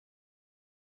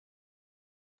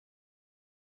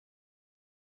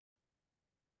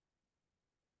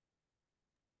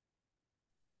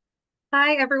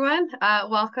Hi, everyone.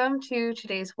 Welcome to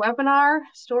today's webinar,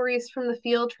 Stories from the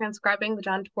Field, Transcribing the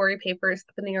John Torrey Papers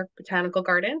at the New York Botanical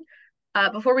Garden.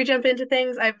 Before we jump into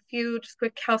things, I have a few just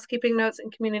quick housekeeping notes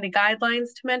and community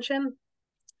guidelines to mention.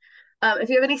 If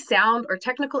you have any sound or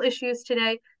technical issues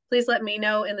today, please let me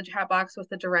know in the chat box with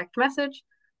a direct message.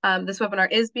 This webinar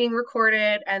is being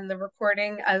recorded, and the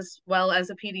recording, as well as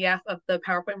a PDF of the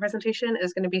PowerPoint presentation,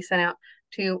 is going to be sent out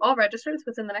to all registrants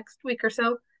within the next week or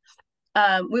so.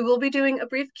 We will be doing a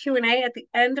brief Q&A at the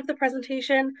end of the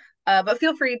presentation, but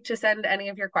feel free to send any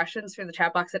of your questions through the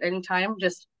chat box at any time.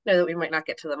 Just know that we might not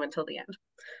get to them until the end.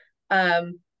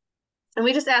 And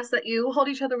we just ask that you hold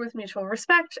each other with mutual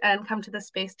respect and come to this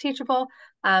space teachable,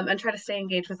 and try to stay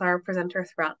engaged with our presenter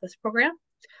throughout this program.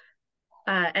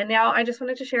 And now I just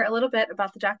wanted to share a little bit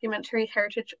about the Documentary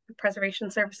Heritage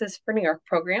Preservation Services for New York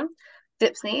program.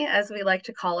 DPSNY, as we like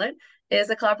to call it, is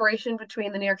a collaboration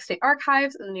between the New York State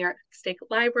Archives and the New York State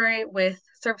Library with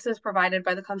services provided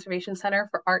by the Conservation Center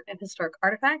for Art and Historic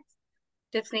Artifacts.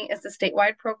 DPSNY is a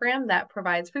statewide program that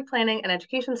provides free planning and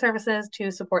education services to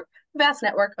support a vast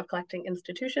network of collecting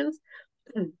institutions,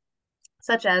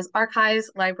 such as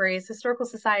archives, libraries, historical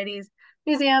societies,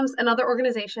 museums, and other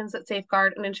organizations that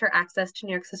safeguard and ensure access to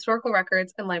New York's historical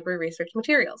records and library research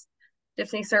materials.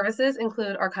 DPSNY services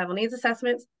include archival needs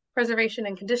assessments, preservation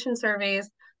and condition surveys,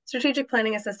 strategic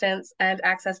planning assistance, and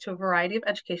access to a variety of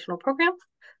educational programs,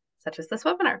 such as this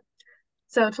webinar.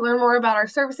 So to learn more about our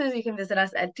services, you can visit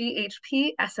us at dhpsny.org.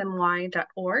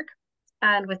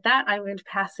 And with that, I'm going to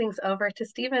pass things over to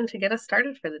Stephen to get us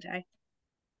started for the day.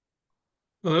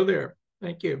 Hello there.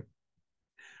 Thank you.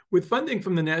 With funding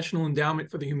from the National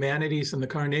Endowment for the Humanities and the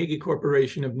Carnegie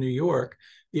Corporation of New York,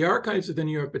 the archives of the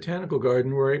New York Botanical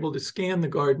Garden were able to scan the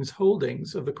garden's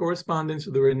holdings of the correspondence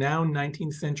of the renowned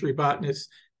 19th century botanist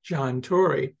John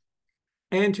Torrey,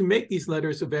 and to make these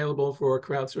letters available for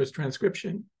crowdsourced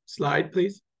transcription. Slide,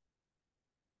 please.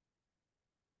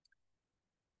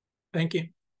 Thank you.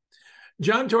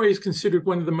 John Torrey is considered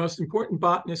one of the most important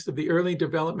botanists of the early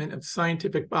development of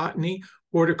scientific botany,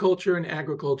 horticulture, and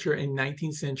agriculture in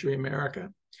 19th century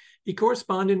America. He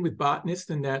corresponded with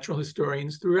botanists and natural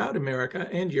historians throughout America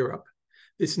and Europe.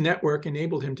 This network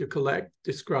enabled him to collect,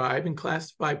 describe, and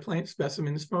classify plant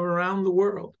specimens from around the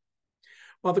world.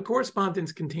 While the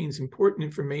correspondence contains important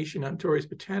information on Torrey's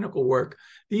botanical work,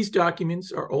 these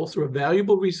documents are also a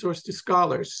valuable resource to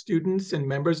scholars, students, and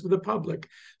members of the public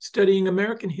studying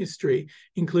American history,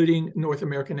 including North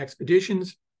American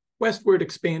expeditions, westward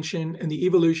expansion, and the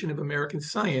evolution of American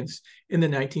science in the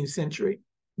 19th century.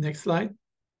 Next slide.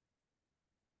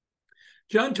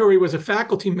 John Torrey was a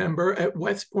faculty member at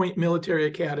West Point Military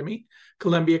Academy,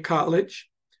 Columbia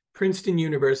College, Princeton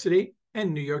University,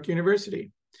 and New York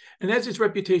University. And as his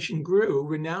reputation grew,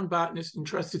 renowned botanists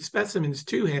entrusted specimens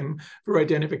to him for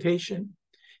identification.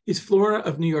 His Flora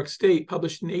of New York State,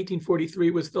 published in 1843,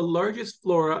 was the largest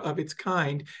flora of its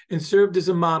kind and served as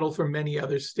a model for many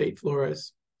other state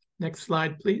floras. Next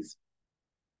slide, please.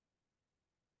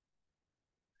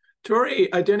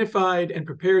 Torrey identified and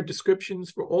prepared descriptions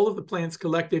for all of the plants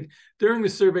collected during the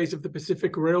surveys of the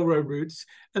Pacific Railroad routes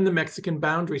and the Mexican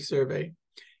Boundary Survey.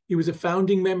 He was a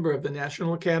founding member of the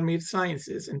National Academy of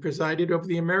Sciences and presided over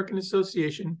the American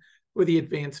Association for the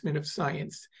Advancement of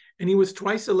Science, and he was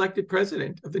twice elected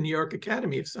president of the New York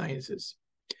Academy of Sciences.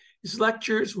 His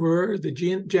lectures were the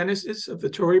genesis of the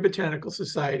Torrey Botanical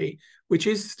Society, which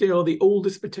is still the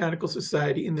oldest botanical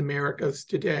society in the Americas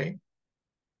today.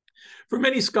 For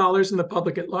many scholars and the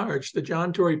public at large, the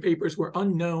John Torrey papers were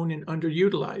unknown and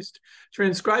underutilized.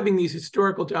 Transcribing these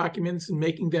historical documents and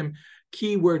making them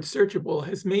keyword searchable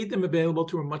has made them available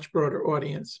to a much broader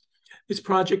audience. This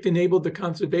project enabled the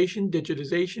conservation,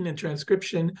 digitization, and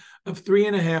transcription of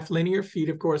 3.5 linear feet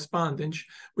of correspondence,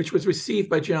 which was received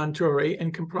by John Torrey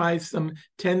and comprised some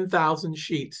 10,000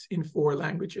 sheets in 4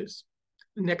 languages.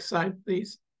 The next slide,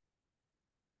 please.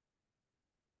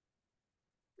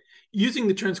 Using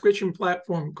the transcription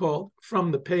platform called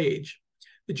From the Page,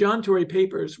 the John Torrey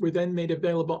papers were then made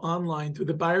available online through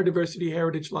the Biodiversity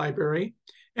Heritage Library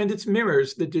and its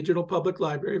mirrors, the Digital Public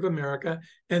Library of America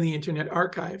and the Internet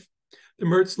Archive. The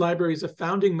Mertz Library is a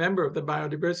founding member of the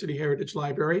Biodiversity Heritage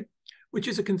Library, which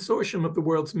is a consortium of the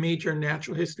world's major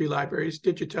natural history libraries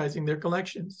digitizing their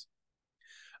collections.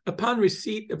 Upon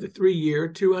receipt of the 3-year,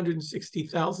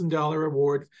 $260,000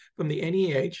 award from the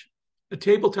NEH, a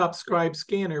tabletop scribe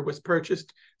scanner was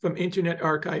purchased from Internet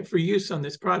Archive for use on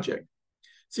this project.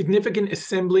 Significant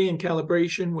assembly and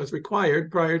calibration was required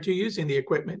prior to using the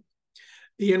equipment.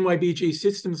 The NYBG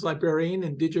systems librarian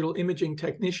and digital imaging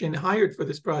technician hired for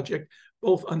this project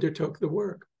both undertook the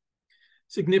work.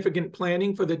 Significant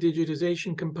planning for the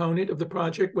digitization component of the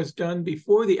project was done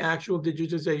before the actual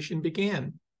digitization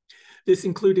began. This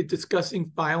included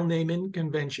discussing file naming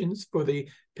conventions for the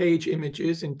page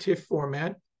images in TIFF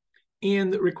format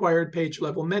and the required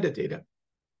page-level metadata.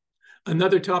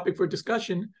 Another topic for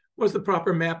discussion was the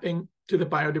proper mapping to the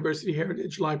Biodiversity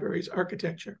Heritage Library's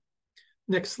architecture.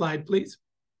 Next slide, please.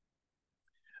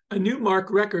 A new MARC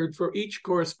record for each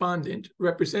correspondent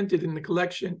represented in the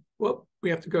collection. Well, we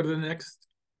have to go to the next.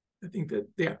 I think that,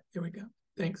 yeah, here we go.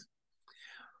 Thanks.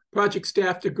 Project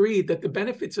staff agreed that the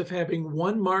benefits of having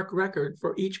one MARC record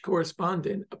for each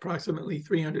correspondent, approximately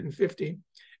 350,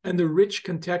 and the rich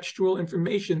contextual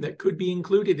information that could be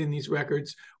included in these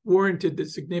records warranted the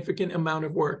significant amount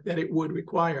of work that it would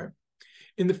require.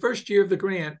 In the first year of the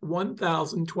grant,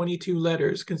 1,022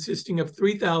 letters consisting of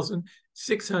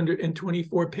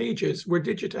 3,624 pages were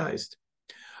digitized.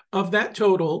 Of that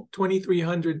total,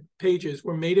 2,300 pages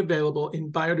were made available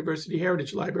in Biodiversity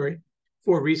Heritage Library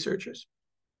for researchers.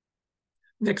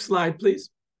 Next slide, please.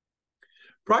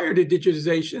 Prior to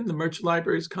digitization, the Mertz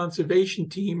Library's conservation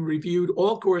team reviewed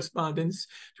all correspondence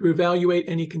to evaluate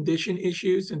any condition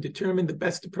issues and determine the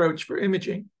best approach for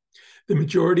imaging. The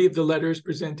majority of the letters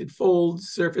presented folds,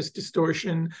 surface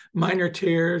distortion, minor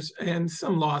tears, and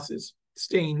some losses,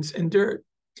 stains, and dirt.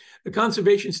 The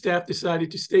conservation staff decided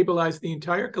to stabilize the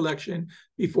entire collection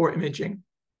before imaging.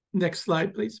 Next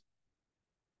slide, please.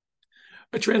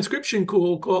 A transcription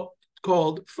tool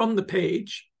called From the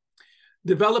Page,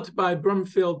 developed by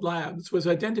Brumfield Labs, was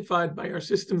identified by our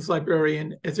systems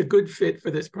librarian as a good fit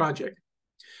for this project.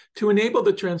 To enable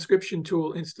the transcription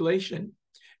tool installation,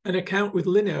 an account with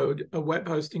Linode, a web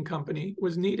hosting company,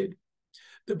 was needed.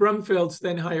 The Brumfields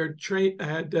then hired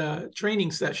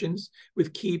training sessions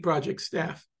with key project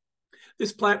staff.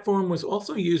 This platform was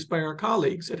also used by our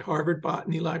colleagues at Harvard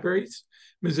Botany Libraries,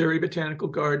 Missouri Botanical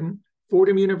Garden,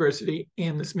 Fordham University,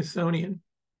 and the Smithsonian.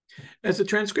 As the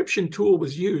transcription tool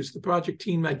was used, the project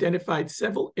team identified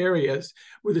several areas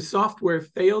where the software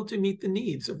failed to meet the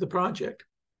needs of the project.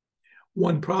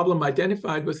 One problem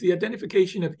identified was the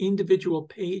identification of individual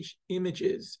page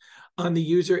images on the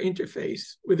user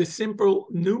interface with a simple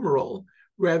numeral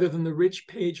rather than the rich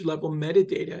page-level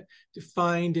metadata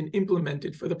defined and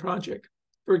implemented for the project.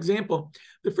 For example,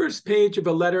 the first page of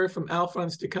a letter from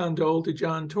Alphonse de Candolle to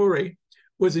John Torrey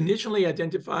was initially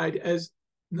identified as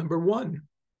number 1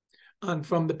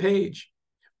 from the page,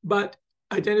 but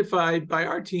identified by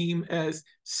our team as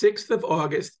 6th of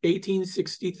August,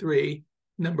 1863,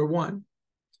 number 1,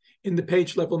 in the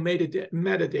page-level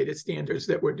metadata standards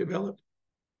that were developed.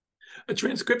 A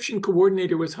transcription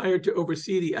coordinator was hired to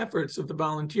oversee the efforts of the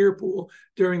volunteer pool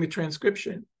during the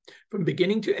transcription. From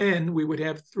beginning to end, we would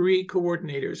have 3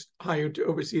 coordinators hired to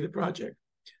oversee the project.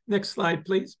 Next slide,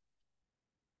 please.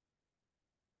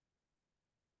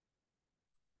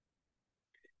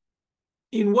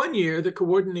 In 1 year, the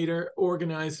coordinator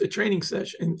organized a training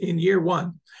session in year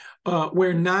 1,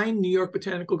 where 9 New York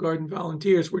Botanical Garden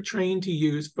volunteers were trained to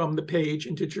use From the Page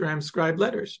and to transcribe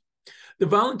letters. The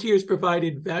volunteers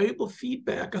provided valuable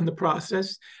feedback on the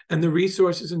process and the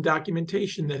resources and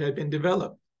documentation that had been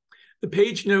developed. The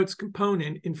page notes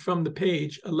component in From the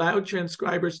Page allowed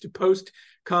transcribers to post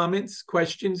comments,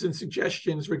 questions, and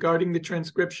suggestions regarding the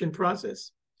transcription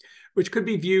process, which could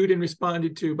be viewed and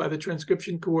responded to by the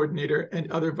transcription coordinator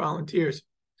and other volunteers.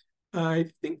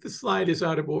 I think the slide is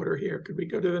out of order here. Could we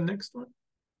go to the next one?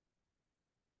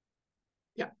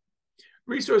 Yeah.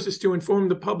 Resources to inform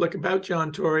the public about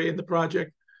John Torrey and the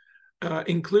project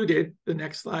included, the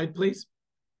next slide, please.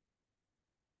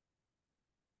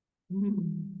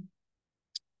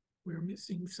 We're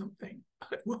missing something.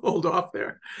 We'll hold off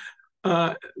there.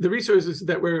 The resources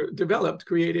that were developed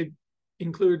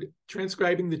include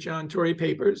Transcribing the John Torrey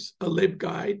Papers, a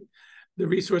LibGuide. The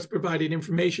resource provided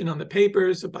information on the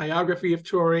papers, a biography of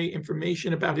Torrey,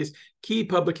 information about his key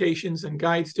publications, and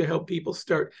guides to help people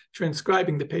start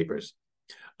transcribing the papers.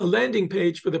 A landing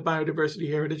page for the Biodiversity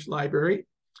Heritage Library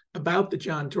about the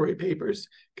John Torrey papers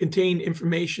contained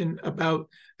information about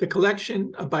the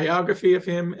collection, a biography of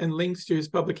him, and links to his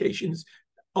publications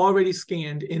already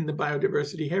scanned in the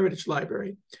Biodiversity Heritage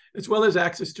Library, as well as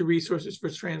access to resources for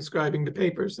transcribing the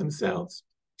papers themselves.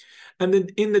 And then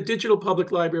in the Digital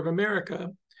Public Library of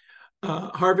America,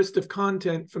 harvest of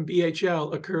content from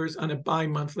BHL occurs on a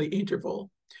bi-monthly interval.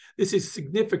 This is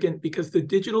significant because the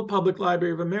Digital Public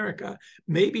Library of America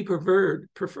may be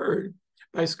preferred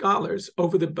by scholars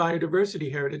over the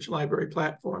Biodiversity Heritage Library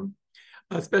platform,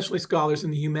 especially scholars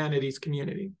in the humanities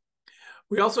community.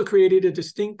 We also created a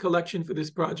distinct collection for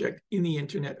this project in the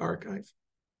Internet Archive.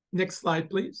 Next slide,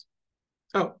 please.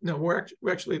 Oh, no, we're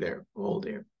actually there. Hold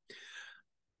here.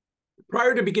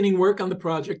 Prior to beginning work on the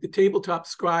project, the tabletop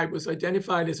scribe was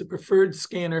identified as a preferred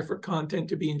scanner for content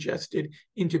to be ingested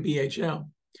into BHL.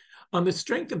 On the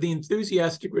strength of the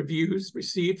enthusiastic reviews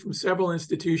received from several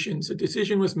institutions, a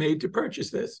decision was made to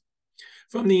purchase this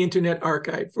from the Internet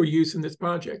Archive for use in this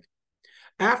project.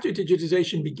 After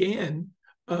digitization began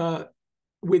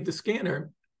with the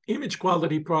scanner, image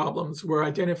quality problems were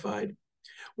identified.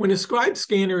 When a scribe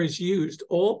scanner is used,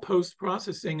 all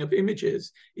post-processing of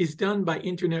images is done by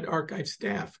Internet Archive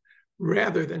staff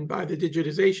rather than by the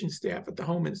digitization staff at the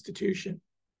home institution.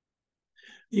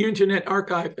 The Internet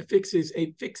Archive affixes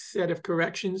a fixed set of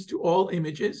corrections to all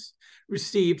images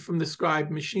received from the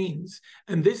scribe machines,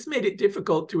 and this made it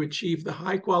difficult to achieve the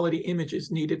high-quality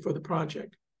images needed for the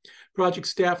project. Project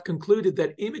staff concluded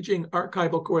that imaging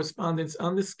archival correspondence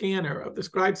on the scanner of the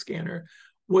scribe scanner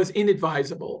was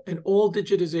inadvisable, and all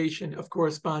digitization of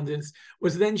correspondence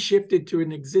was then shifted to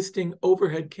an existing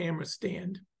overhead camera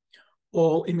stand.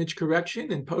 All image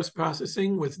correction and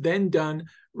post-processing was then done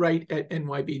right at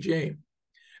NYBJ.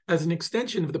 As an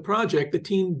extension of the project, the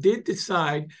team did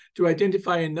decide to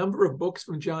identify a number of books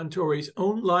from John Torrey's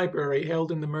own library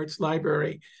held in the Mertz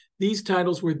Library. These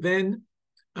titles were then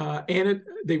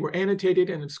annotated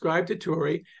and ascribed to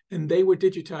Torrey, and they were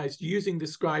digitized using the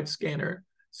scribe scanner.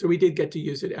 So we did get to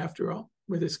use it after all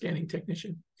with a scanning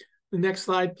technician. The next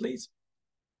slide, please.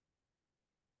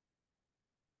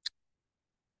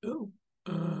 Oh,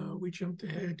 we jumped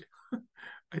ahead.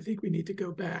 I think we need to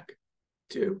go back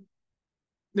to,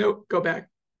 no, go back.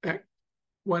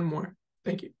 One more,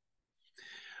 thank you.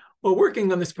 While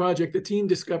working on this project, the team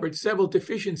discovered several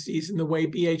deficiencies in the way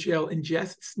BHL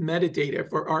ingests metadata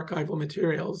for archival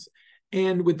materials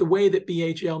and with the way that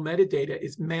BHL metadata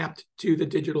is mapped to the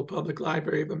Digital Public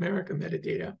Library of America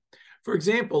metadata. For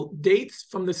example, dates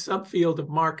from the subfield of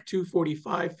MARC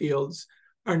 245 fields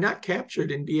are not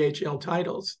captured in BHL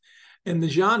titles, and the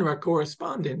genre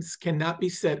correspondence cannot be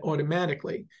set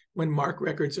automatically when MARC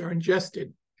records are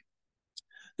ingested.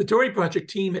 The Torrey project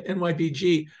team at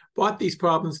NYBG brought these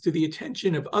problems to the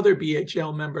attention of other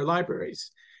BHL member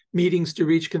libraries. Meetings to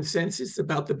reach consensus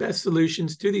about the best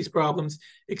solutions to these problems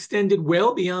extended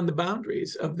well beyond the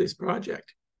boundaries of this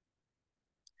project.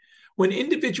 When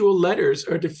individual letters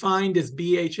are defined as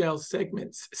BHL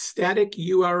segments, static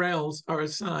URLs are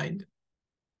assigned.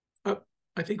 Oh,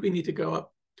 I think we need to go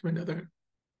up to another.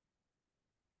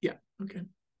 Yeah, okay.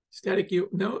 Static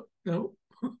no.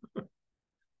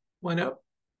 One up.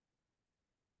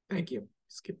 Thank you.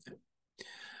 Skip that.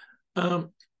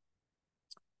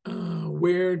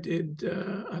 Where did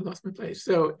I lost my place?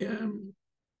 So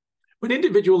when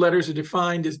individual letters are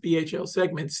defined as BHL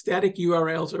segments, static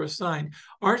URLs are assigned.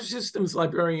 Our systems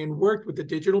librarian worked with the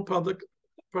Digital Public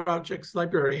Projects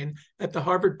librarian at the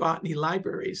Harvard Botany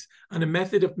Libraries on a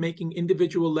method of making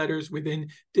individual letters within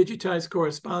digitized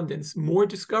correspondence more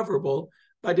discoverable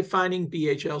by defining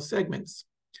BHL segments.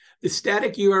 The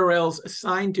static URLs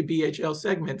assigned to BHL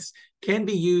segments can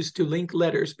be used to link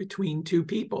letters between two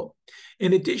people.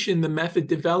 In addition, the method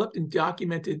developed and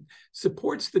documented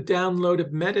supports the download of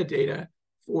metadata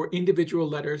for individual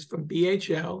letters from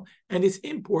BHL and its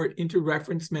import into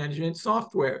reference management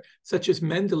software, such as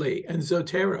Mendeley and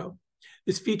Zotero.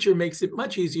 This feature makes it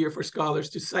much easier for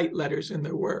scholars to cite letters in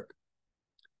their work.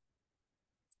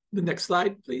 The next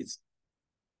slide, please.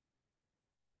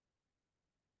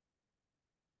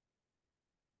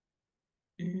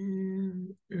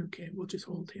 And, okay, we'll just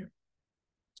hold here.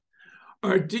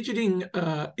 Our digiting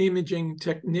imaging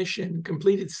technician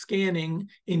completed scanning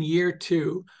in year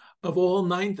 2 of all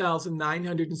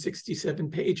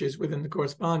 9,967 pages within the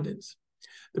correspondence.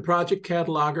 The project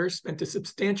cataloger spent a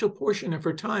substantial portion of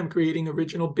her time creating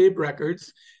original bib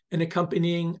records and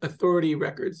accompanying authority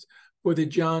records for the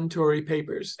John Torrey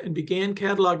papers and began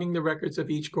cataloging the records of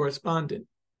each correspondent.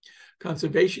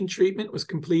 Conservation treatment was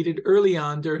completed early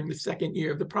on during the second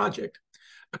year of the project.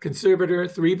 A conservator,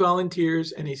 3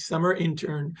 volunteers, and a summer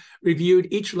intern reviewed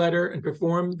each letter and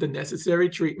performed the necessary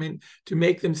treatment to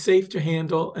make them safe to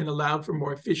handle and allowed for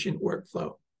more efficient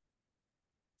workflow.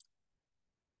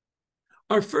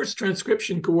 Our first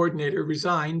transcription coordinator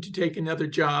resigned to take another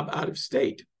job out of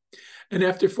state, and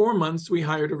after 4 months, we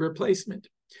hired a replacement.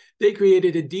 They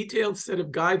created a detailed set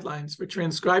of guidelines for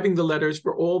transcribing the letters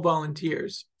for all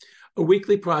volunteers. A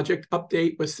weekly project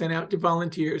update was sent out to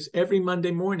volunteers every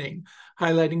Monday morning,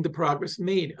 highlighting the progress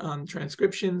made on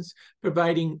transcriptions,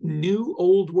 providing new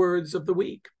old words of the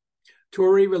week,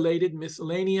 Torrey-related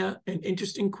miscellanea, and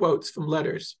interesting quotes from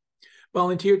letters.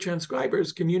 Volunteer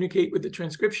transcribers communicate with the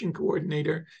transcription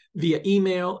coordinator via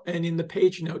email and in the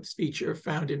page notes feature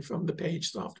found in From the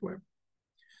Page software.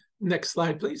 Next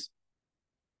slide, please.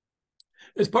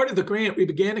 As part of the grant, we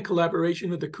began a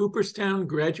collaboration with the Cooperstown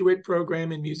Graduate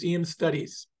Program in Museum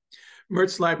Studies.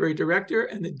 Mertz Library Director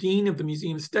and the Dean of the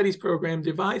Museum Studies Program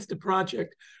devised a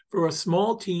project for a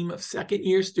small team of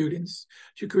second-year students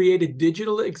to create a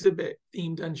digital exhibit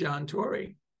themed on John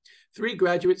Torrey. 3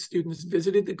 graduate students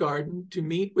visited the garden to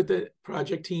meet with the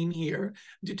project team here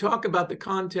to talk about the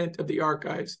content of the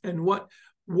archives and what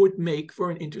would make for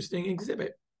an interesting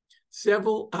exhibit.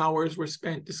 Several hours were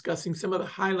spent discussing some of the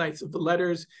highlights of the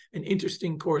letters and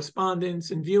interesting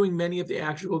correspondence and viewing many of the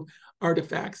actual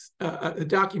artifacts,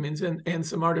 documents, and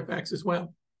some artifacts as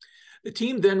well. The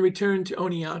team then returned to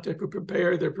Oneonta to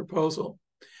prepare their proposal.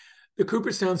 The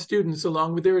Cooperstown students,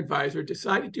 along with their advisor,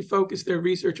 decided to focus their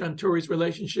research on Torrey's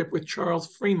relationship with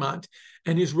Charles Fremont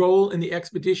and his role in the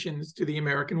expeditions to the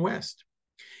American West.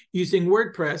 Using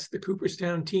WordPress, the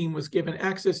Cooperstown team was given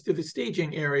access to the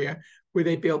staging area where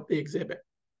they built the exhibit.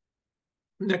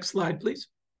 Next slide, please.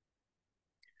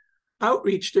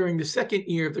 Outreach during the second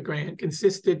year of the grant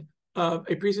consisted of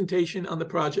a presentation on the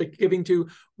project given to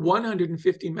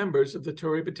 150 members of the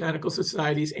Torrey Botanical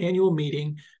Society's annual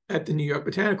meeting at the New York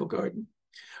Botanical Garden,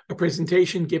 a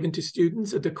presentation given to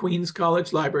students at the Queens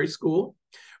College Library School,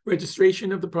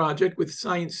 registration of the project with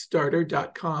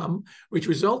sciencestarter.com, which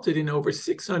resulted in over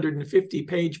 650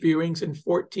 page viewings and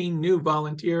 14 new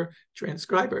volunteer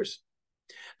transcribers.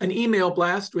 An email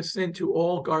blast was sent to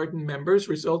all garden members,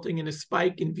 resulting in a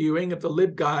spike in viewing of the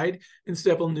LibGuide, and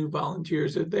several new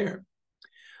volunteers are there.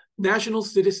 National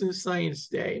Citizen Science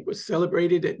Day was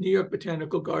celebrated at New York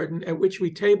Botanical Garden, at which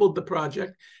we tabled the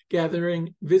project,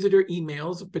 gathering visitor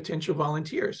emails of potential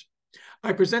volunteers.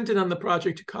 I presented on the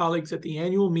project to colleagues at the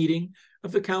annual meeting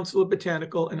of the Council of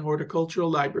Botanical and Horticultural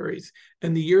Libraries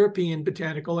and the European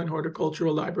Botanical and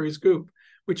Horticultural Libraries Group,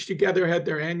 which together had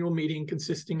their annual meeting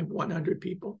consisting of 100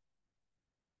 people.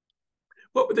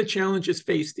 What were the challenges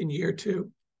faced in year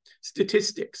 2?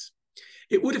 Statistics.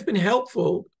 It would have been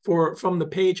helpful from the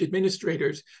page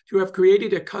administrators to have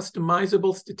created a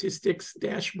customizable statistics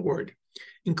dashboard,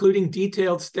 including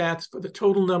detailed stats for the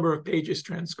total number of pages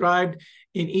transcribed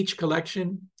in each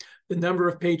collection, the number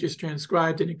of pages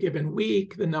transcribed in a given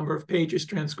week, the number of pages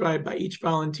transcribed by each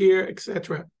volunteer,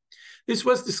 etc. This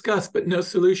was discussed, but no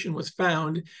solution was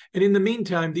found, and in the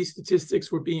meantime, these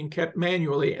statistics were being kept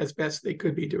manually as best they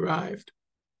could be derived.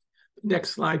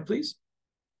 Next slide, please.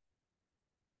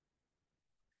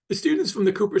 The students from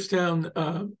the Cooperstown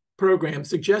program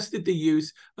suggested the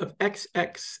use of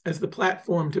XX as the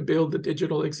platform to build the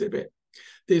digital exhibit.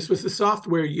 This was the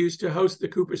software used to host the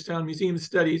Cooperstown Museum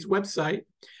Studies website,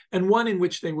 and one in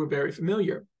which they were very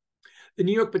familiar. The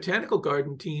New York Botanical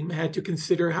Garden team had to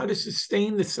consider how to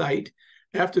sustain the site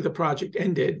after the project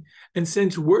ended, and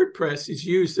since WordPress is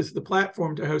used as the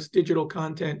platform to host digital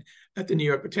content at the New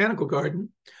York Botanical Garden,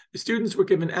 the students were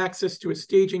given access to a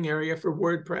staging area for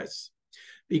WordPress.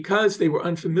 Because they were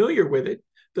unfamiliar with it,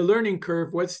 the learning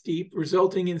curve was steep,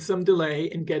 resulting in some delay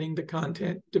in getting the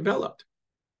content developed.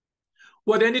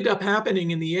 What ended up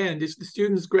happening in the end is the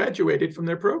students graduated from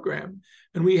their program,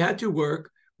 and we had to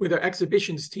work with our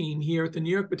exhibitions team here at the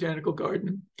New York Botanical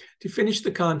Garden to finish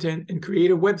the content and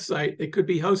create a website that could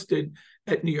be hosted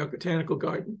at New York Botanical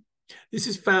Garden. This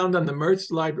is found on the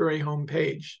Mertz Library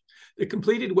homepage. The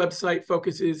completed website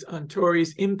focuses on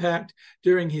Torrey's impact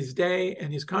during his day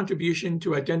and his contribution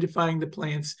to identifying the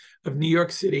plants of New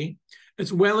York City,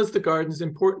 as well as the garden's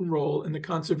important role in the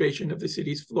conservation of the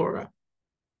city's flora.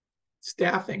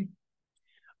 Staffing.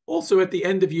 Also at the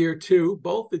end of year 2,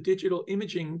 both the digital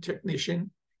imaging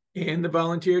technician and the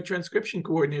volunteer transcription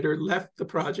coordinator left the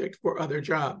project for other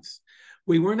jobs.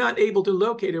 We were not able to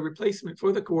locate a replacement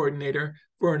for the coordinator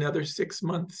for another 6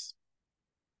 months.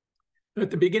 At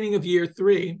the beginning of year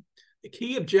 3, the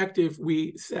key objective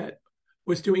we set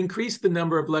was to increase the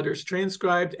number of letters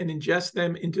transcribed and ingest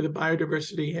them into the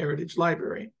Biodiversity Heritage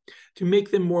Library to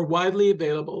make them more widely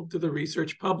available to the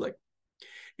research public.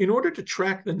 In order to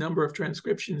track the number of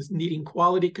transcriptions needing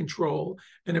quality control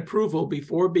and approval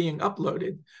before being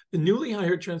uploaded, the newly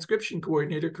hired transcription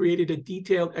coordinator created a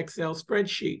detailed Excel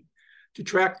spreadsheet to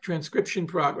track transcription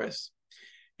progress.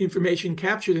 Information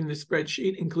captured in the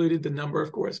spreadsheet included the number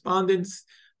of correspondents,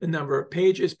 the number of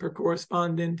pages per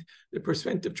correspondent, the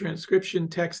percent of transcription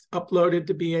text uploaded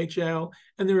to BHL,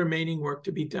 and the remaining work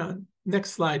to be done.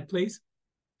 Next slide, please.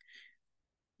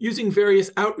 Using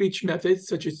various outreach methods,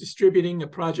 such as distributing a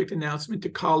project announcement to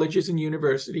colleges and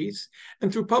universities,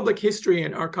 and through public history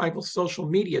and archival social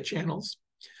media channels,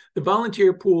 the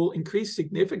volunteer pool increased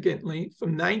significantly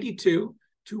from 92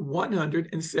 to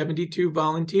 172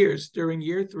 volunteers during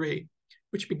year 3,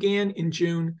 which began in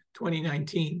June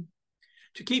 2019.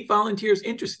 To keep volunteers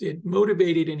interested,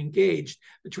 motivated, and engaged,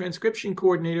 the transcription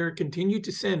coordinator continued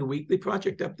to send weekly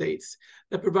project updates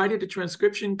that provided a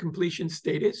transcription completion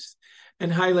status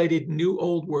and highlighted new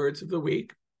old words of the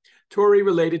week,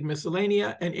 Torrey-related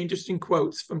miscellanea, and interesting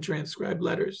quotes from transcribed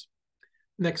letters.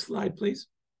 Next slide, please.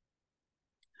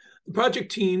 The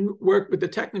project team worked with the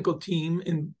technical team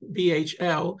in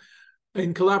BHL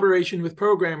in collaboration with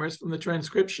programmers from the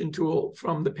transcription tool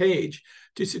from the page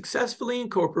to successfully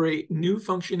incorporate new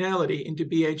functionality into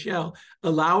BHL,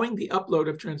 allowing the upload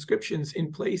of transcriptions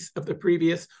in place of the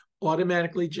previous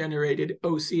automatically generated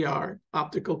OCR,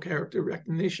 optical character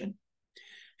recognition.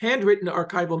 Handwritten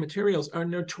archival materials are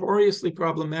notoriously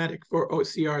problematic for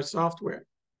OCR software.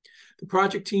 The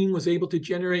project team was able to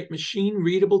generate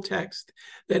machine-readable text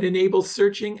that enables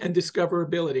searching and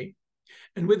discoverability.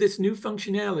 And with this new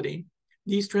functionality,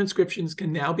 these transcriptions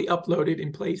can now be uploaded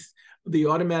in place of the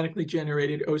automatically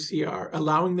generated OCR,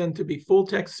 allowing them to be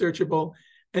full-text searchable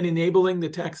and enabling the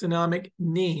taxonomic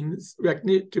names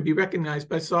to be recognized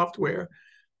by software.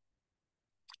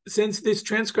 Since this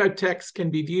transcribed text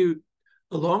can be viewed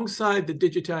alongside the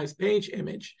digitized page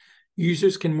image,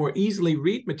 users can more easily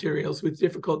read materials with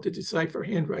difficult-to-decipher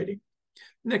handwriting.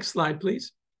 Next slide,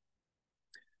 please.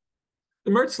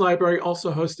 The Mertz Library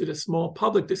also hosted a small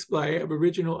public display of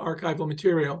original archival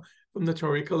material from the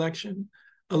Torrey collection,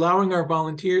 allowing our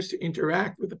volunteers to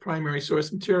interact with the primary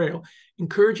source material,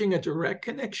 encouraging a direct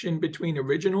connection between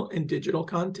original and digital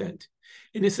content.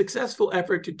 In a successful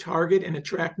effort to target and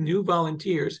attract new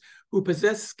volunteers who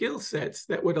possess skill sets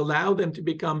that would allow them to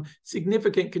become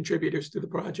significant contributors to the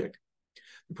project.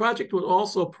 The project was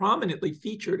also prominently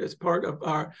featured as part of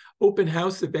our open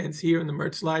house events here in the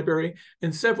Mertz Library,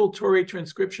 and several Torrey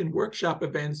transcription workshop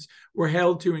events were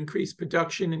held to increase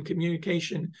production and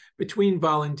communication between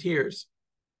volunteers.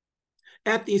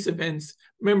 At these events,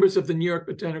 members of the New York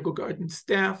Botanical Garden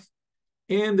staff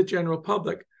and the general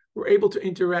public were able to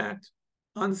interact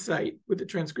on site with the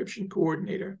transcription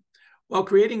coordinator while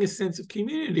creating a sense of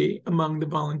community among the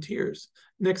volunteers.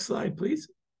 Next slide, please.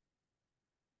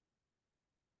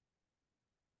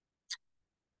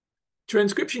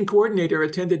 Transcription coordinator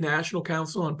attended National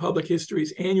Council on Public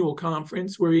History's annual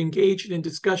conference, where he engaged in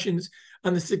discussions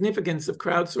on the significance of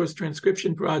crowdsourced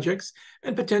transcription projects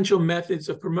and potential methods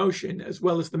of promotion, as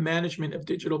well as the management of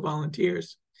digital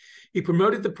volunteers. He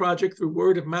promoted the project through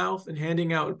word of mouth and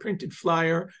handing out a printed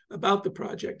flyer about the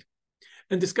project,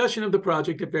 and discussion of the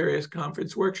project at various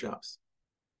conference workshops.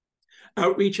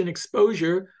 Outreach and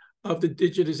exposure of the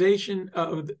digitizing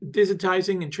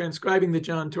and transcribing the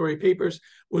John Torrey papers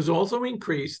was also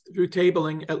increased through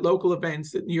tabling at local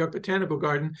events at New York Botanical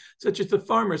Garden, such as the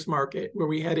Farmers Market, where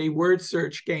we had a word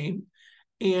search game,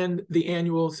 and the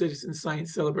annual Citizen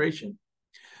Science Celebration.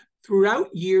 Throughout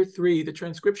year 3, the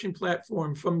transcription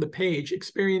platform from the page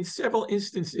experienced several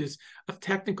instances of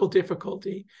technical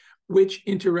difficulty, which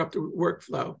interrupted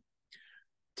workflow.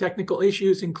 Technical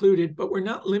issues included, but were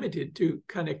not limited to,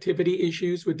 connectivity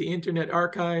issues with the Internet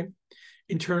Archive,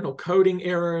 internal coding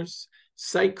errors,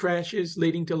 site crashes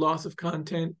leading to loss of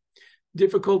content,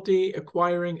 difficulty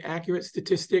acquiring accurate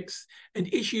statistics, and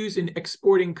issues in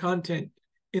exporting content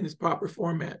in its proper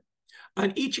format.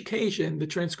 On each occasion, the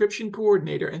transcription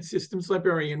coordinator and systems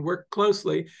librarian worked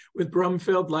closely with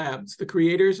Brumfeld Labs, the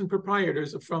creators and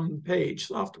proprietors of From the Page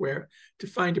software, to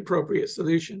find appropriate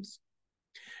solutions.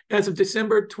 As of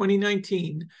December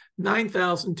 2019,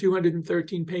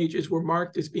 9,213 pages were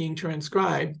marked as being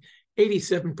transcribed.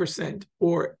 87%,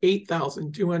 or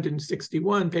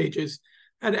 8,261 pages,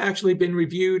 had actually been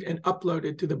reviewed and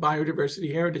uploaded to the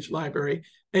Biodiversity Heritage Library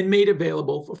and made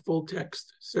available for full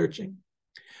text searching.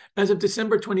 As of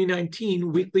December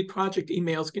 2019, weekly project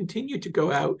emails continued to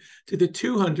go out to the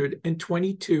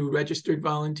 222 registered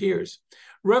volunteers,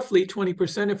 roughly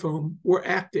 20% of whom were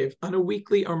active on a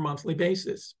weekly or monthly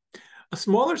basis. A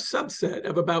smaller subset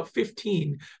of about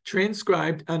 15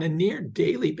 transcribed on a near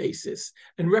daily basis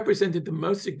and represented the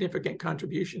most significant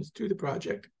contributions to the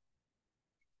project.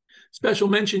 Special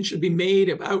mention should be made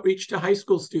of outreach to high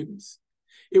school students.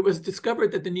 It was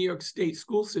discovered that the New York State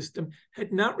school system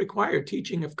had not required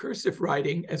teaching of cursive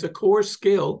writing as a core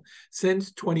skill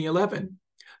since 2011.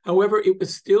 However, it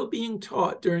was still being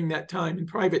taught during that time in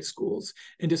private schools,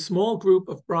 and a small group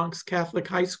of Bronx Catholic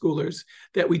high schoolers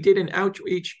that we did an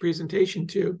outreach presentation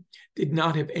to did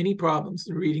not have any problems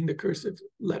in reading the cursive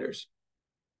letters.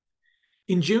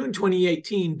 In June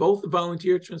 2018, both the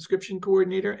volunteer transcription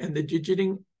coordinator and the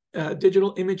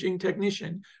digital imaging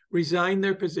technician resigned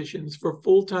their positions for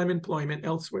full-time employment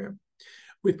elsewhere.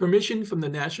 With permission from the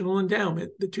National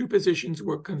Endowment, the two positions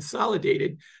were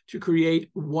consolidated to create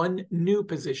one new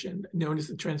position known as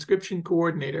the transcription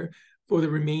coordinator for the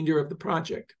remainder of the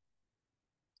project.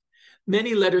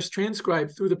 Many letters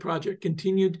transcribed through the project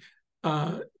contributed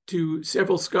to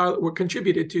several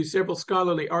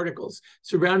scholarly articles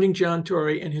surrounding John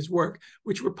Torrey and his work,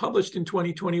 which were published in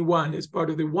 2021 as part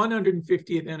of the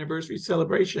 150th anniversary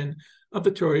celebration of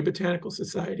the Torrey Botanical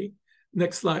Society.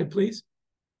 Next slide, please.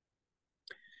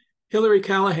 Hilary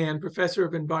Callahan, professor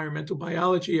of environmental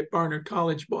biology at Barnard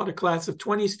College, brought a class of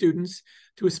 20 students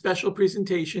to a special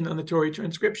presentation on the Torrey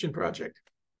transcription project.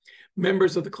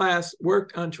 Members of the class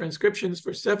worked on transcriptions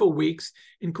for several weeks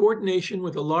in coordination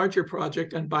with a larger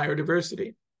project on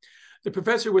biodiversity. The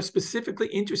professor was specifically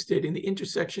interested in the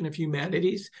intersection of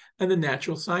humanities and the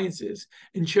natural sciences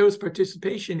and chose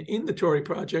participation in the Torrey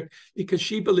project because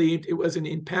she believed it was an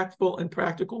impactful and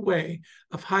practical way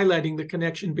of highlighting the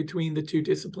connection between the two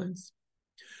disciplines.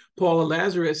 Paula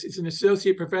Lazarus is an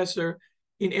associate professor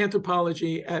in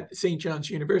anthropology at St. John's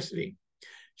University.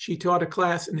 She taught a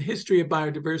class in the history of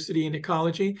biodiversity and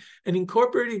ecology and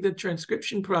incorporated the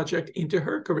transcription project into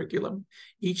her curriculum.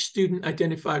 Each student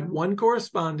identified one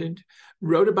correspondent,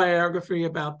 wrote a biography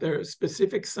about their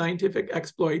specific scientific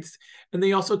exploits, and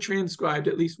they also transcribed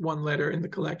at least one letter in the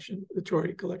collection, the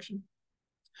Torrey collection.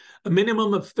 A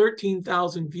minimum of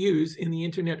 13,000 views in the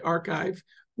Internet Archive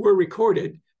were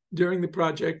recorded during the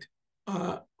project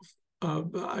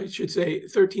I should say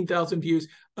 13,000 views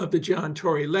of the John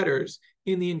Torrey letters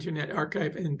in the Internet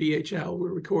Archive and BHL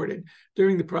were recorded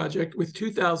during the project, with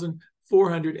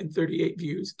 2,438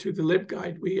 views to the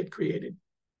LibGuide we had created.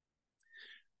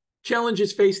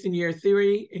 Challenges faced in year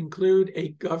three include a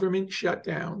government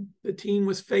shutdown. The team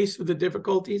was faced with the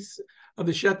difficulties of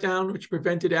the shutdown, which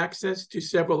prevented access to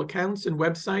several accounts and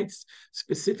websites,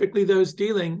 specifically those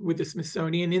dealing with the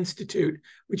Smithsonian Institute,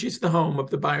 which is the home of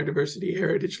the Biodiversity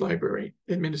Heritage Library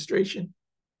Administration.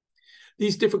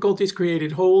 These difficulties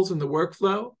created holes in the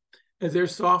workflow, as their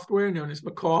software, known as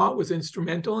Macaw, was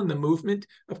instrumental in the movement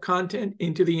of content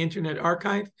into the Internet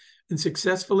Archive and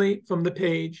successfully from the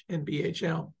page and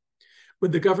BHL.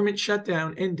 When the government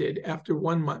shutdown ended after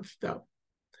 1 month, though.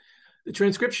 The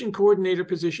transcription coordinator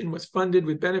position was funded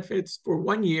with benefits for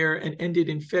 1 year and ended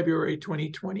in February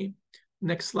 2020.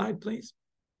 Next slide, please.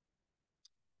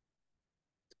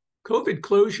 COVID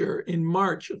closure in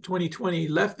March of 2020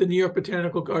 left the New York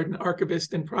Botanical Garden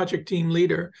archivist and project team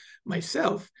leader,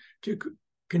 myself, to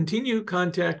continue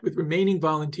contact with remaining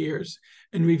volunteers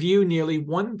and review nearly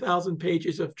 1,000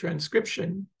 pages of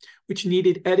transcription, which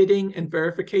needed editing and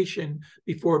verification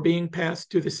before being passed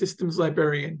to the systems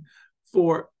librarian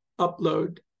for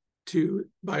upload to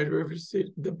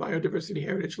the Biodiversity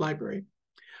Heritage Library.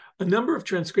 A number of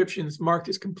transcriptions marked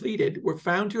as completed were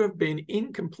found to have been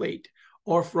incomplete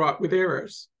or fraught with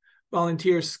errors.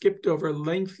 Volunteers skipped over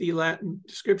lengthy Latin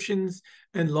descriptions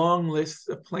and long lists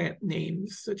of plant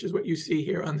names, such as what you see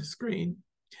here on the screen.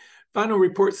 Final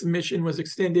report submission was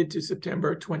extended to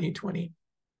September 2020.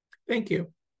 Thank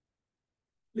you.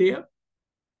 Leah?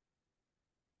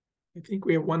 I think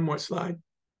we have one more slide.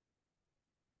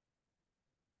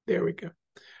 There we go.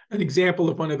 An example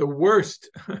of one of the worst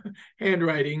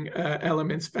handwriting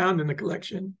elements found in the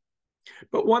collection,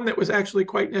 but one that was actually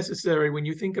quite necessary when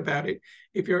you think about it.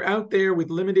 If you're out there with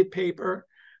limited paper,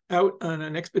 out on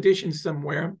an expedition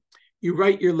somewhere, you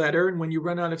write your letter, and when you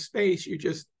run out of space, you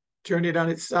just turn it on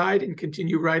its side and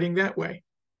continue writing that way.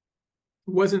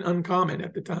 It wasn't uncommon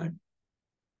at the time.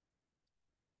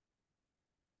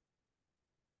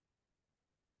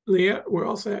 Leah, we're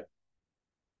all set.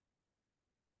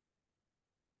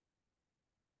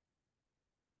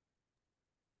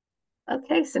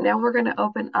 Okay, so now we're going to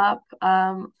open up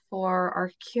for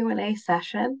our Q&A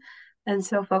session. And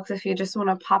so folks, if you just want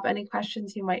to pop any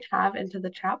questions you might have into the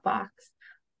chat box,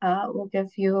 we'll give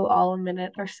you all a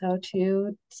minute or so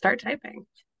to start typing.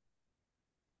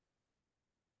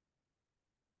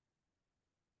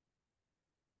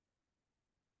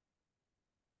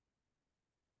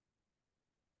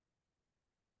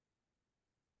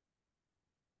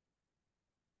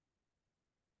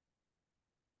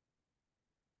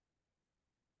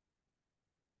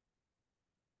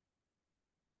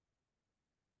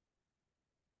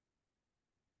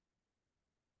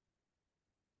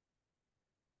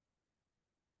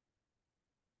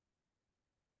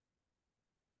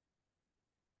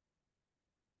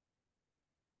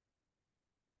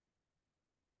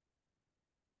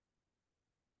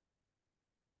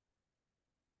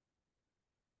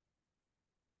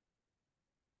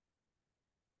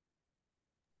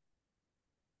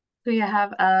 So you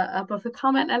have both a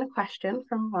comment and a question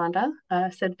from Rhonda.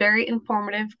 Said, very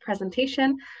informative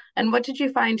presentation. And what did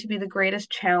you find to be the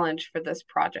greatest challenge for this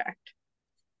project?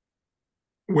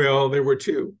 Well, there were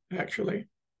two, actually.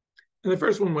 And the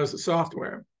first one was the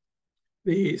software.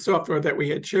 The software that we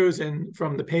had chosen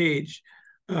from the page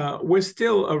was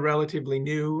still a relatively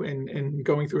new and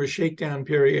going through a shakedown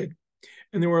period.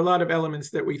 And there were a lot of elements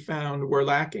that we found were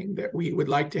lacking that we would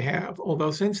like to have.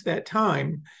 Although since that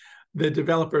time, the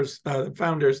developers, the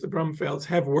founders, the Brumfelds,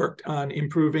 have worked on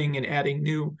improving and adding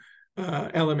new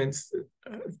elements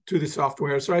to the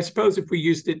software. So I suppose if we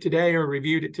used it today or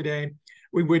reviewed it today,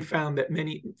 we would find that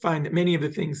many of the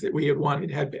things that we had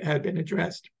wanted had been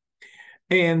addressed.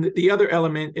 And the other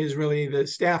element is really the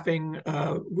staffing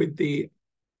with the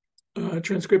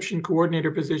transcription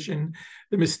coordinator position.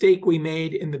 The mistake we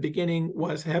made in the beginning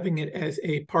was having it as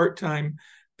a part-time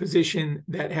position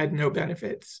that had no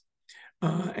benefits.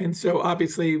 And so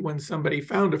obviously when somebody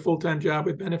found a full-time job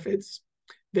with benefits,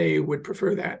 they would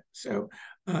prefer that. So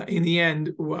in the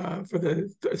end, for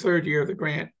the third year of the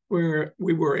grant,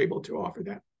 we were able to offer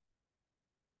that.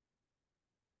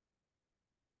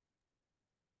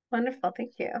 Wonderful,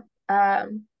 thank you.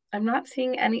 I'm not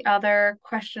seeing any other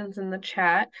questions in the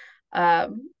chat,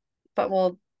 but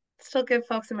we'll still give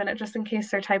folks a minute just in case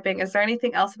they're typing. Is there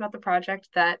anything else about the project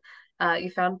that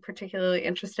you found particularly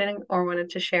interesting or wanted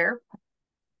to share?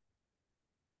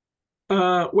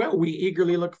 Well, we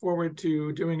eagerly look forward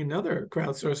to doing another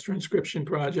crowdsourced transcription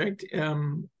project.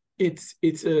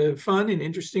 It's a fun and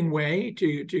interesting way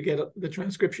to get the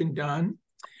transcription done.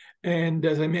 And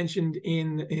as I mentioned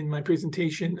in my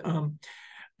presentation,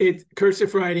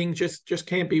 cursive writing just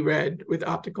can't be read with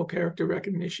optical character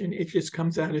recognition. It just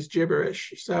comes out as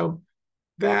gibberish. So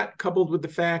that, coupled with the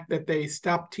fact that they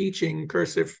stopped teaching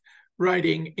cursive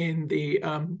writing in the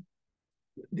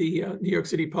New York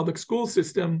City public school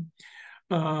system,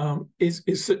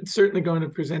 is certainly going to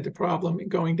present a problem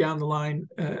going down the line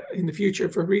in the future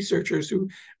for researchers who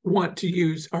want to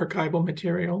use archival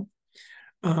material.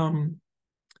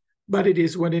 But it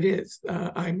is what it is.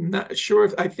 I'm not sure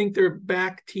I think they're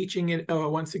back teaching it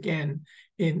once again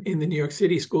in the New York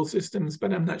City school systems,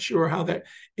 but I'm not sure how that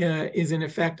is in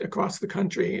effect across the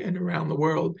country and around the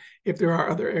world, if there are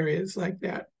other areas like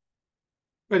that.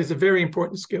 But it's a very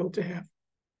important skill to have.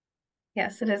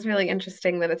 Yes, it is really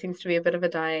interesting that it seems to be a bit of a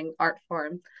dying art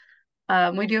form.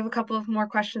 We do have a couple of more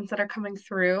questions that are coming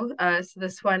through. So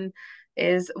this one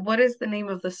is, what is the name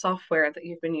of the software that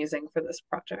you've been using for this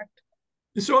project?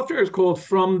 The software is called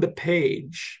From the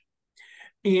Page.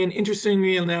 And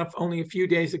interestingly enough, only a few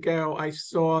days ago, I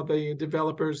saw the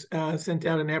developers sent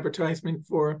out an advertisement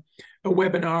for a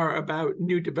webinar about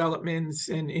new developments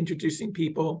and introducing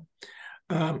people.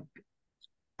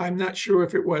 I'm not sure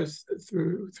if it was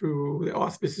through the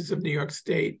auspices of New York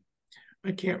State.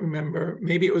 I can't remember.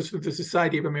 Maybe it was through the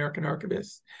Society of American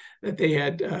Archivists that they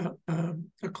had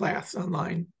a class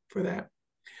online for that.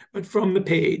 But From the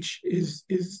Page is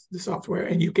the software,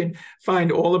 and you can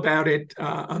find all about it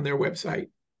on their website.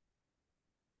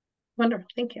 Wonderful,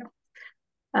 thank you.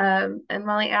 And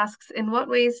Molly asks, in what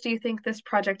ways do you think this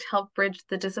project helped bridge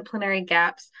the disciplinary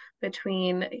gaps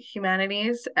between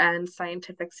humanities and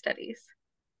scientific studies?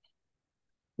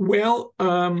 Well,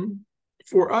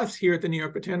 for us here at the New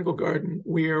York Botanical Garden,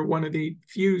 we're one of the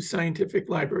few scientific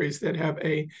libraries that have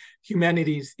a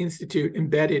humanities institute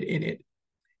embedded in it.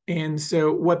 And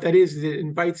so what that is it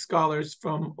invites scholars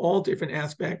from all different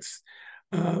aspects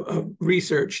of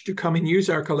research to come and use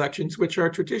our collections, which are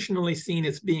traditionally seen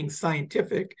as being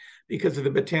scientific because of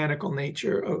the botanical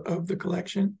nature of the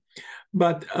collection.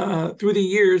 But through the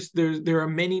years, there are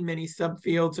many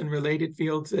subfields and related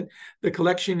fields that the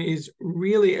collection is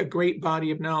really a great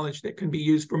body of knowledge that can be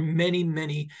used for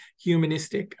many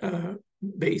humanistic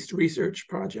based research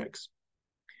projects.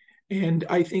 And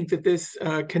I think that this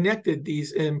connected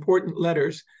these important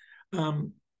letters.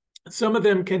 Some of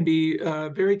them can be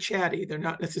very chatty. They're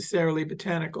not necessarily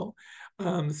botanical.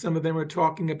 Some of them are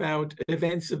talking about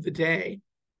events of the day.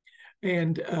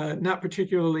 And not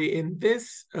particularly in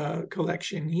this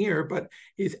collection here, but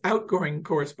his outgoing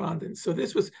correspondence. So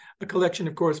this was a collection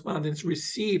of correspondence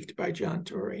received by John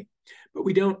Torrey, but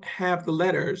we don't have the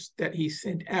letters that he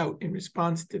sent out in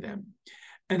response to them.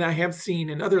 And I have seen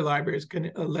in other libraries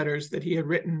letters that he had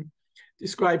written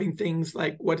describing things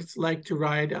like what it's like to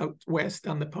ride out west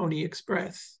on the Pony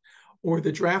Express, or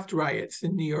the draft riots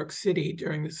in New York City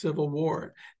during the Civil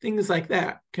War. Things like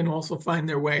that can also find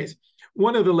their ways.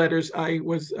 One of the letters I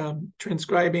was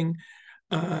transcribing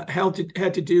had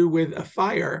to do with a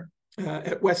fire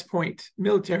at West Point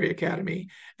Military Academy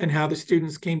and how the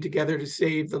students came together to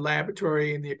save the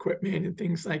laboratory and the equipment and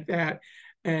things like that,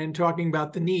 and talking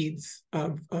about the needs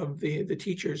of the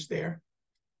teachers there.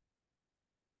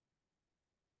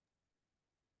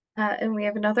 And we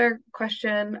have another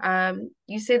question.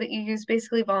 You say that you use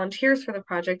basically volunteers for the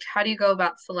project. How do you go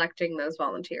about selecting those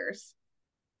volunteers?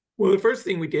 Well, the first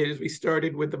thing we did is we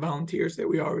started with the volunteers that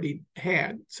we already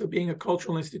had. So being a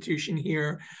cultural institution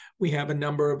here, we have a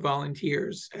number of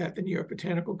volunteers at the New York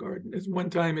Botanical Garden. There's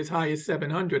one time as high as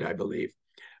 700, I believe,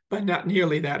 but not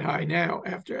nearly that high now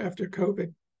after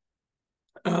COVID.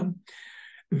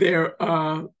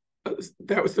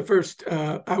 That was the first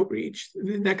outreach.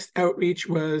 The next outreach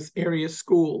was area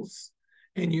schools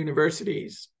and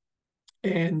universities.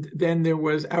 And then there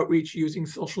was outreach using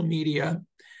social media.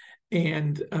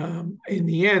 And in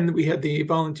the end, we had the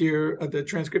volunteer, the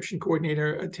transcription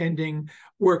coordinator attending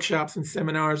workshops and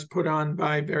seminars put on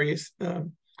by various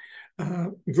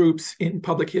groups in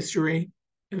public history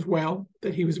as well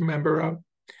that he was a member of.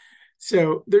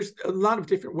 So there's a lot of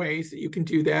different ways that you can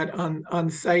do that on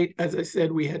site. As I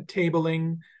said, we had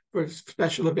tabling for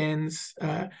special events,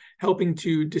 helping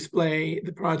to display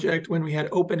the project. When we had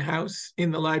open house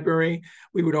in the library,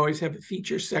 we would always have a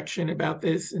feature section about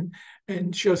this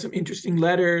and show some interesting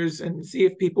letters and see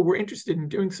if people were interested in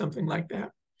doing something like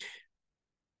that.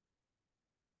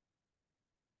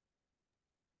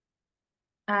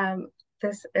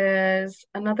 This is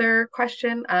another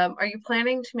question. Are you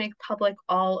planning to make public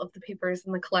all of the papers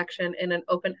in the collection in an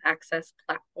open access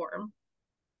platform?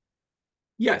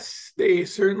 Yes, they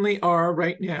certainly are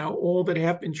right now. All that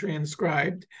have been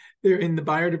transcribed, they're in the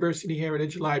Biodiversity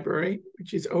Heritage Library,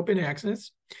 which is open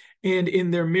access, and in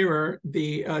their mirror,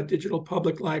 the Digital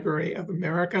Public Library of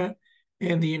America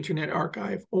and the Internet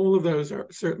Archive. All of those are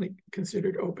certainly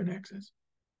considered open access.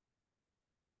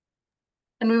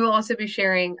 And we will also be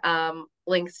sharing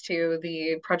links to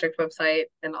the project website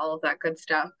and all of that good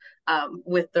stuff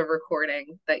with the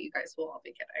recording that you guys will all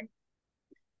be getting.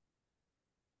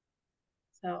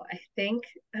 So I think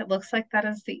it looks like that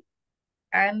is the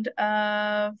end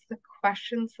of the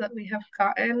questions that we have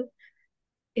gotten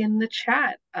in the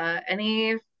chat.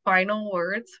 Any final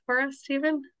words for us,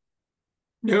 Stephen?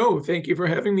 No, thank you for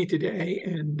having me today,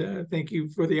 and thank you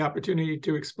for the opportunity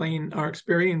to explain our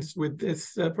experience with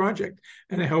this project.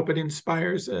 And I hope it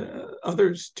inspires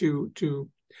others to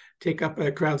take up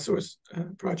a crowdsource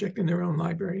project in their own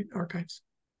library and archives.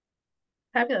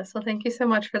 Fabulous. Well, thank you so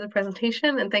much for the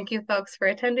presentation, and thank you folks for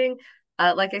attending.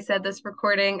 Like I said, this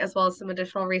recording, as well as some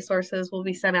additional resources, will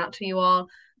be sent out to you all,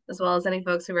 as well as any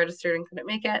folks who registered and couldn't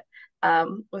make it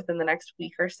within the next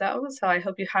week or so. So I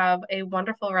hope you have a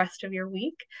wonderful rest of your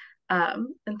week. And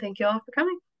thank you all for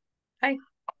coming. Bye.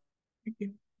 Thank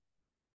you.